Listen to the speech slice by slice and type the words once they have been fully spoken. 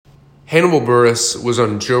Hannibal Buress was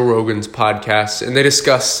on Joe Rogan's podcast, and they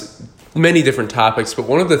discuss many different topics, but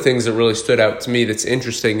one of the things that really stood out to me that's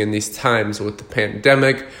interesting in these times with the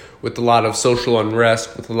pandemic, with a lot of social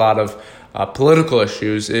unrest, with a lot of political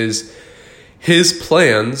issues, is his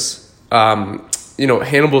plans,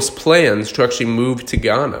 Hannibal's plans to actually move to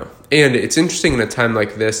Ghana. And it's interesting in a time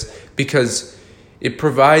like this because it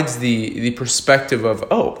provides the perspective of,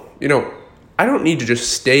 I don't need to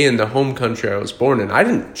just stay in the home country I was born in. I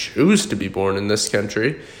didn't choose to be born in this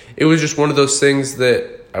country. It was just one of those things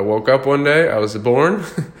that I woke up one day, I was born,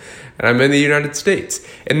 and I'm in the United States.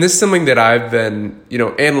 And this is something that I've been,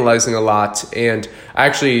 analyzing a lot. And I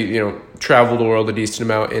actually, traveled the world a decent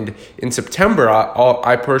amount. And in September,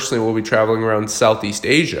 I personally will be traveling around Southeast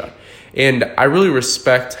Asia. And I really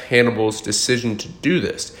respect Hannibal's decision to do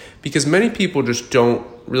this because many people just don't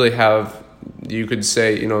really have, you could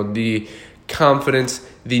say, the confidence,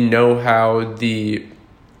 the know-how, the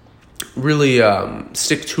really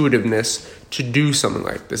stick-to-itiveness to do something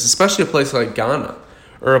like this, especially a place like Ghana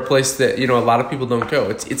or a place that, a lot of people don't go.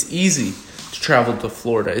 It's easy to travel to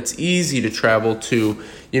Florida. It's easy to travel to,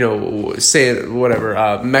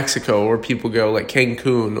 Mexico, where people go, like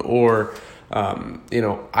Cancun or,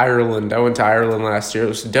 Ireland. I went to Ireland last year. It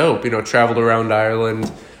was dope, traveled around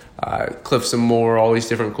Ireland, Cliffs and Moher, all these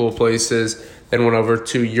different cool places. Then went over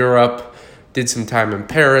to Europe, did some time in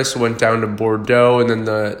Paris, went down to Bordeaux, and then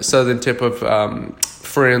the southern tip of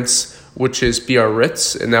France, which is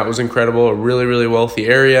Biarritz, and that was incredible, a really, really wealthy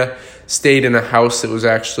area. Stayed in a house that was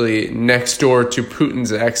actually next door to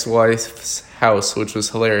Putin's ex-wife's house, which was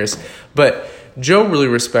hilarious. But Joe really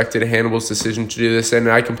respected Hannibal's decision to do this,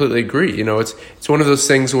 and I completely agree. It's one of those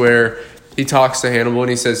things where he talks to Hannibal and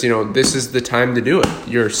he says, this is the time to do it.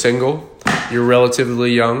 You're single, you're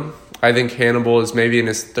relatively young. I think Hannibal is maybe in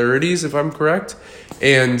his 30s, if I'm correct.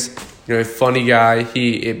 And, a funny guy.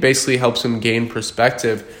 It basically helps him gain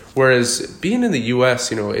perspective. Whereas being in the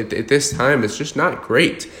U.S., at this time, it's just not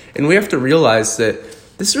great. And we have to realize that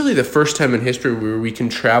this is really the first time in history where we can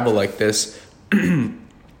travel like this and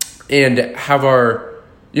have our,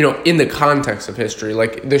 in the context of history,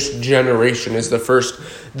 like this generation is the first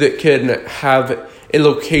that can have a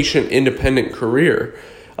location-independent career,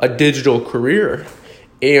 a digital career,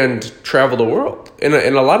 and travel the world. And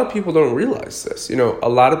a lot of people don't realize this. A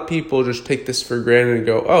lot of people just take this for granted and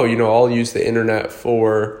go, I'll use the internet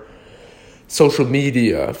for social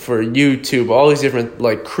media, for YouTube, all these different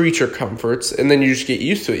like creature comforts. And then you just get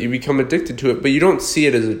used to it. You become addicted to it, but you don't see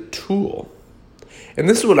it as a tool. And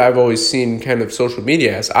this is what I've always seen kind of social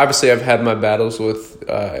media as. Obviously, I've had my battles with,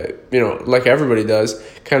 like everybody does,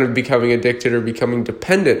 kind of becoming addicted or becoming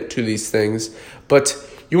dependent to these things. But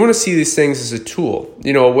you want to see these things as a tool,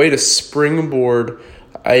 a way to springboard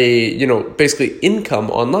basically income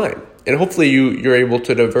online. And hopefully you're able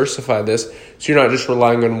to diversify this so you're not just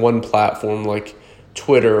relying on one platform like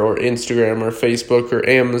Twitter or Instagram or Facebook or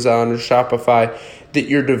Amazon or Shopify, that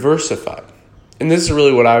you're diversified. And this is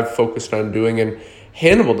really what I've focused on doing. And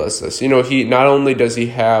Hannibal does this. He not only does he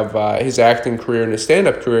have his acting career and his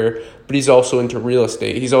stand-up career, but he's also into real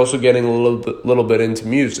estate. He's also getting a little bit into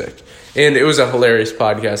music. And it was a hilarious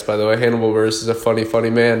podcast, by the way. Hannibal Buress is a funny, funny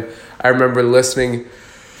man. I remember listening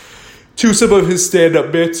to some of his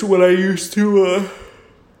stand-up bits when I used to,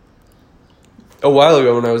 a while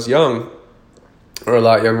ago when I was young, or a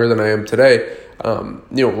lot younger than I am today,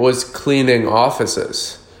 was cleaning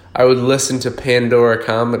offices. I would listen to Pandora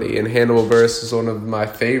comedy, and Hannibal Buress is one of my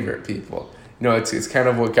favorite people. It's kind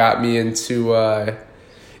of what got me into,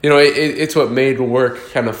 it's what made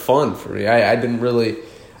work kind of fun for me. I didn't really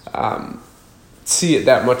see it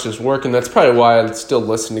that much as work, and that's probably why I still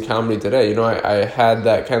listen to comedy today. I had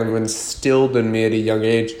that kind of instilled in me at a young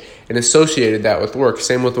age and associated that with work.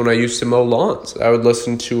 Same with when I used to mow lawns. I would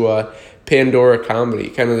listen to Pandora comedy,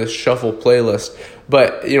 kind of this shuffle playlist.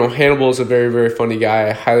 But, Hannibal is a very, very funny guy.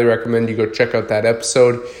 I highly recommend you go check out that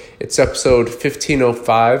episode. It's episode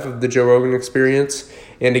 1505 of the Joe Rogan Experience.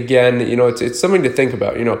 And again, it's something to think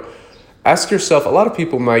about. Ask yourself, a lot of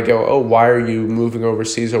people might go, why are you moving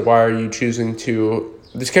overseas, or why are you choosing to...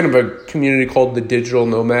 There's kind of a community called the digital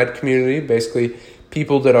nomad community, basically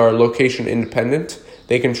people that are location independent.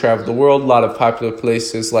 They can travel the world. A lot of popular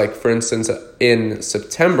places, like, for instance, in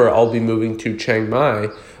September, I'll be moving to Chiang Mai.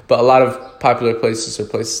 But a lot of popular places are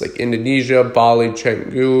places like Indonesia, Bali,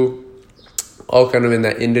 Canggu, all kind of in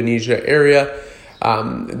that Indonesia area.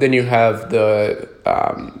 Then you have the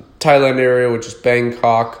Thailand area, which is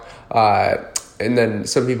Bangkok. And then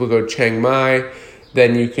some people go Chiang Mai.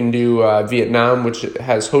 Then you can do Vietnam, which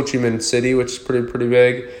has Ho Chi Minh City, which is pretty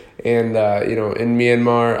big. And, in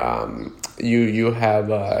Myanmar, you have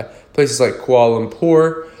places like Kuala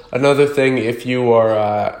Lumpur. Another thing, if you are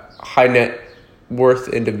a high net worth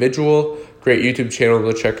individual, great YouTube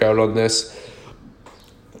channel to check out on this.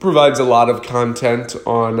 Provides a lot of content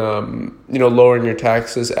on, lowering your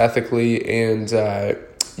taxes ethically and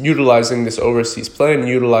utilizing this overseas plan,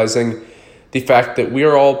 utilizing the fact that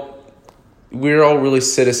we're all really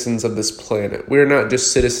citizens of this planet. We're not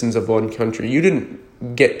just citizens of one country. You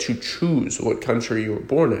didn't get to choose what country you were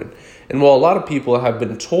born in. And while a lot of people have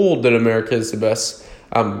been told that America is the best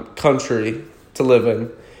country to live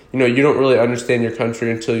in, you don't really understand your country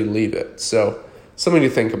until you leave it. So something to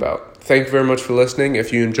think about. Thank you very much for listening.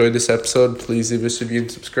 If you enjoyed this episode, please leave us a review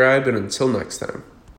and subscribe. And until next time.